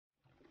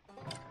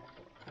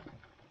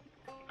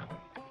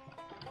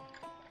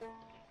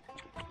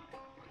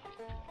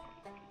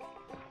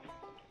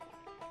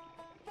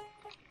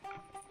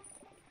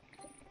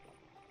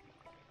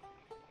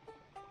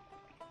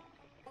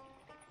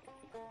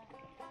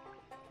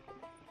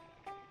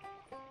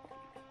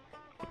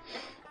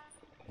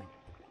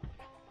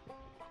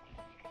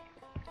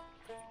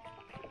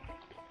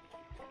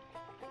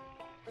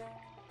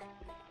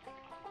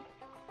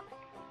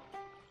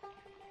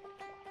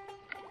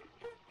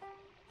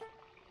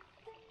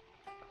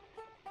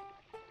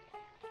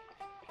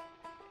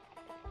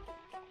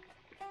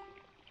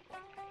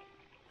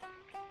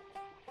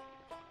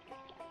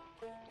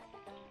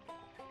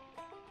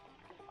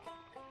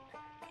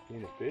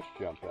Seen a fish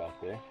jump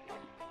out there.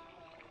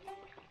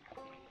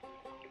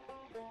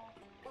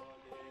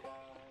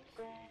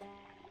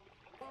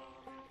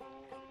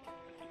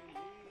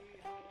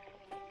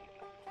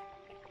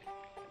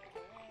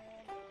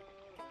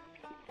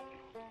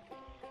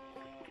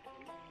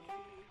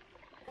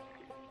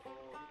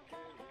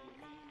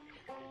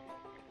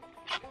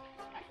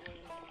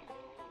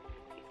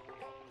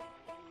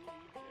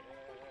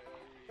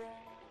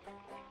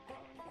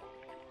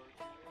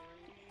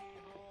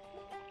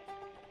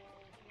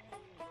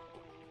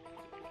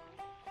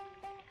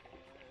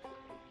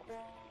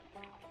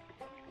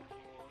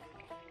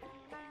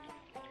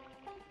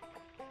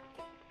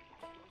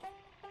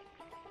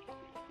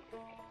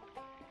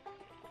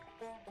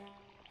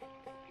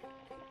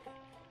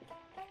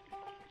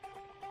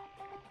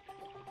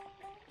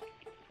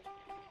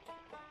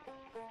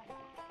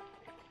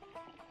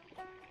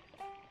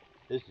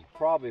 This is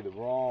probably the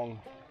wrong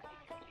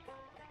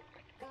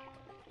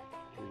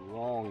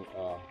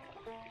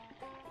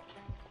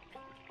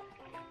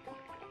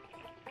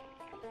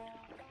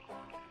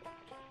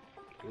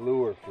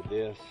lure for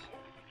this.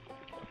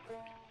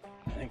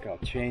 I think I'll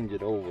change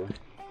it over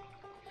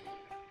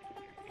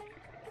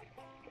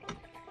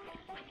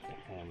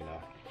and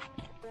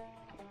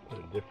put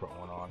a different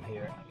one on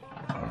here.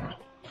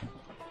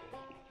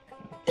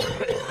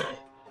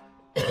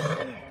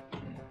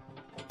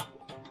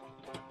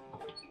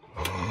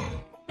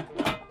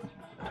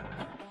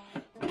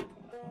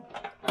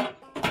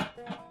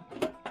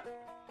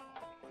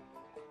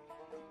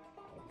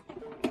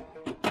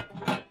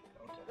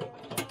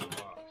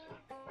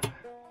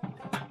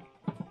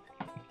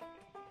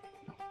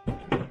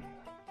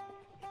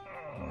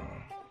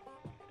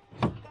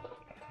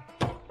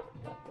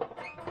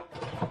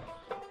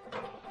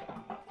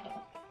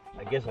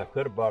 I guess I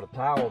could have brought a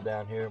towel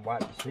down here and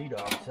wiped the seat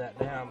off, sat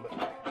down, but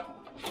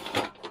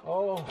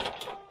oh,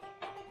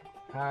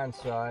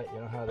 hindsight, you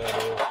know how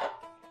that is.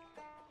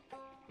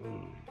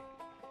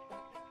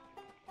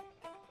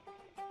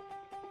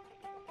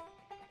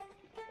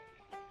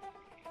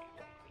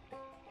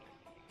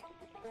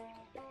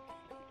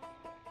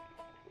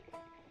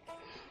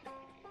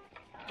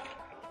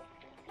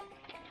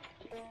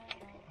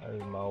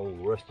 There's my old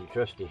rusty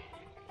trusty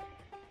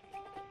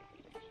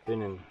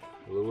spinning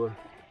lure.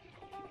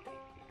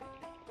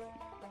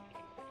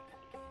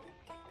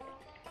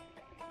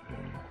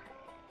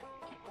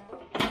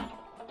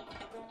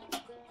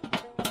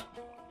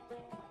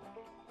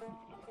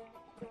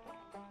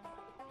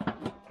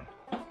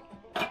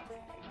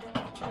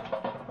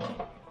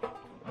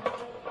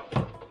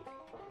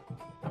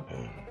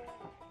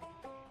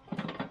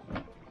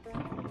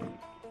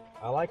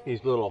 I like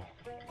these little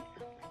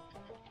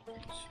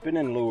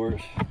spinning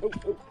lures.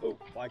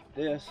 Like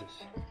this.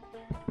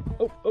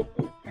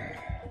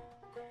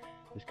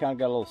 It's kind of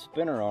got a little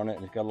spinner on it,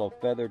 and it's got a little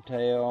feather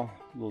tail,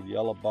 a little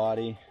yellow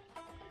body,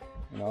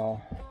 you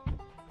know.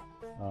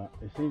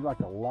 It seems like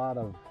a lot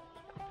of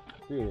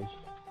fish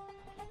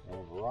and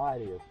a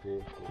variety of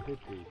fish will hit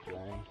these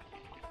things.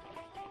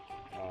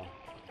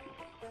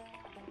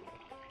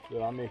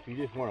 So I mean, if you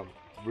just want to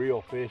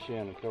reel fish in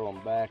and throw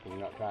them back and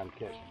you're not trying to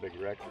catch a big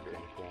record or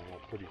anything,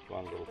 they're pretty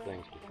fun little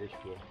things to fish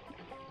with.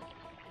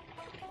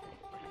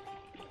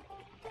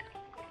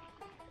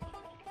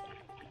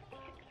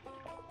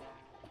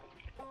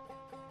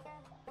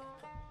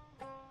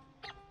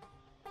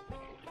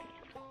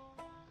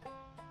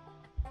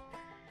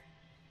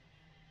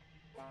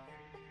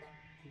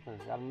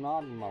 I've got a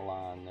knot in my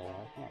line there.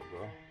 That's not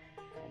good.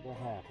 That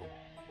doesn't happen.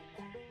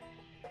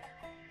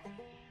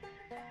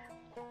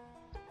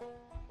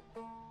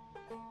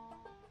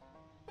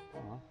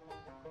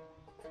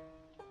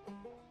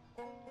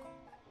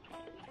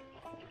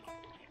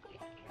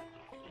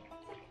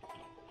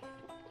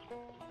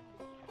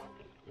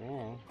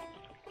 Dang.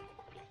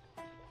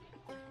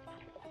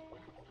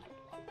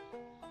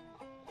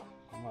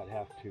 I might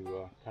have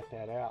to cut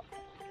that out.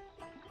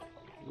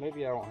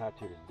 Maybe I don't have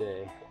to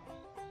today.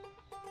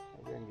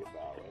 Maybe I can get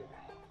by later.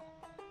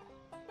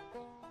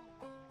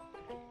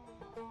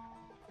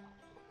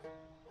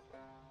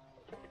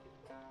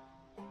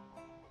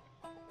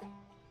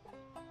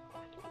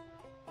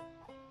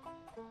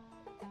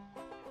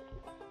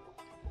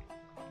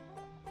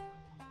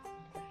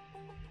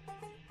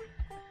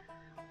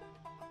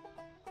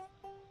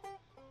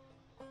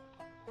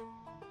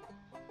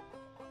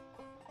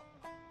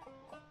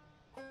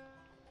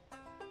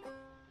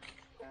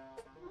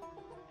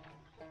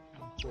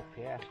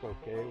 Cast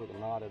okay with a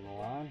knot in the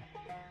line.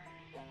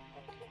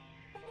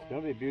 It's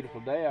gonna be a beautiful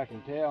day, I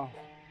can tell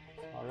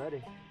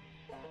already.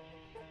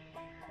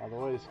 By the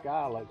way the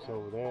sky looks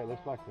over there, it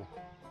looks like the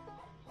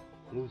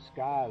blue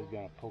sky is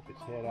gonna poke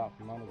its head out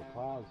from under the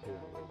clouds here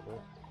a little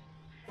bit.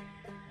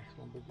 That's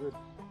gonna be good.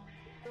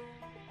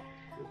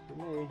 Good for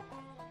me.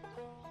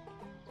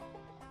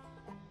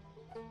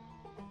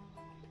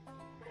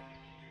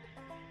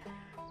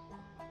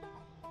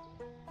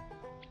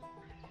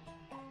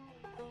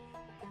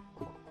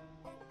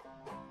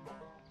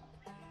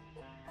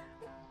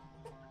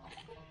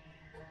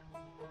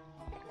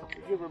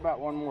 give her about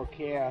one more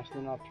cast,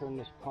 then I'll turn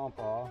this pump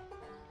off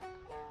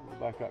and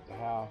go back up the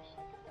house.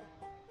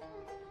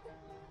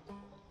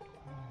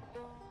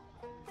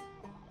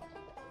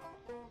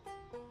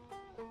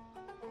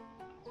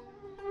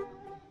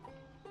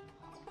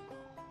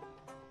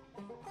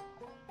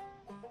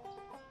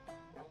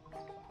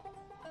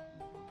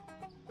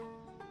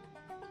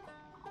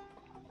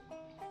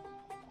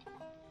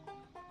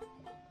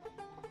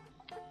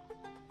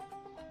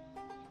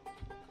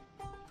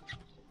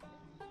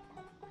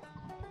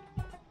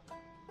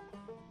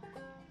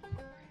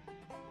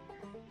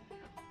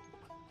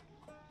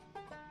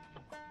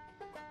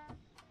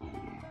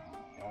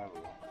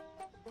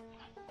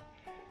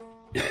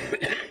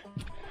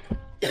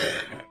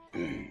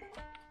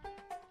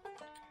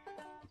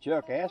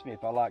 Chuck asked me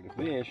if I like to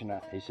fish, and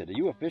he said, "Are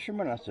you a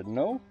fisherman?" I said,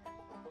 "No,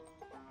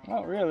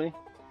 not really.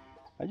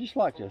 I just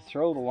like to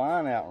throw the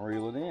line out and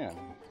reel it in.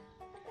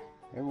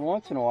 Every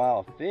once in a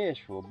while a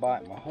fish will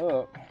bite my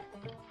hook,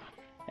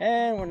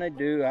 and when they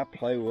do, I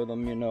play with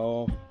them, you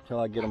know, till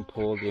I get them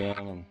pulled in,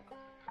 and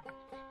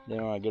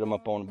then when I get them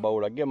up on the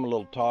boat, I give them a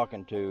little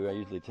talking to. I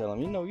usually tell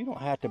them, you know, you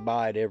don't have to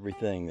bite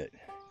everything that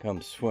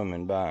comes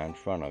swimming by in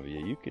front of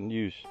you. You can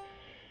use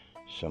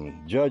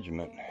some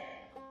judgment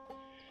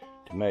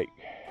to make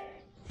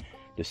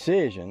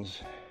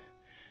decisions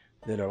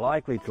that are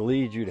likely to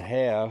lead you to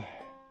have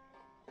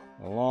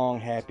a long,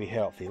 happy,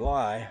 healthy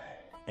life,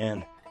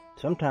 and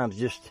sometimes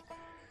just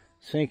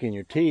sinking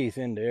your teeth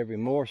into every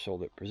morsel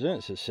that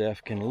presents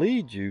itself can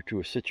lead you to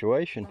a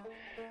situation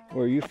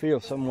where you feel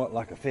somewhat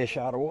like a fish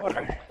out of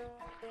water.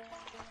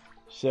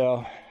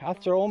 So I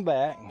throw them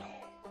back.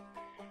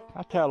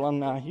 I tell them,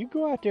 now you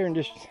go out there and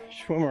just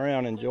swim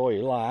around and enjoy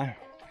your life.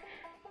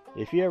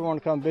 If you ever want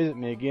to come visit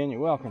me again, you're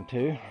welcome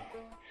to.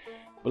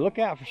 But look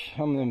out for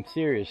some of them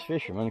serious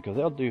fishermen, because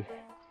they'll do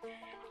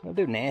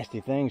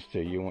nasty things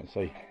to you once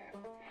they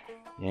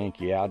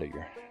yank you out of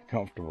your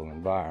comfortable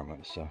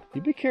environment. So you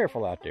be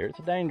careful out there. It's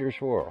a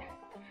dangerous world.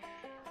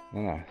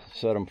 And I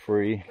set them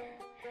free,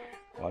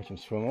 watch them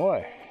swim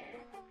away.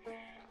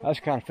 That's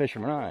the kind of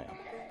fisherman I am.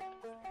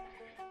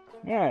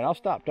 All right, I'll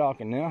stop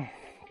talking now,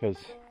 because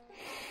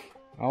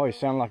I always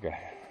sound like a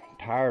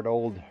tired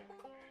old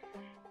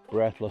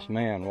breathless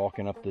man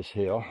walking up this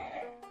hill.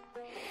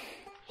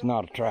 It's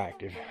not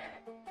attractive.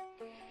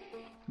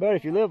 But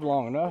if you live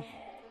long enough,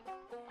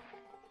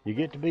 you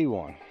get to be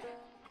one.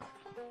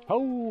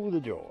 Oh, the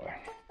joy.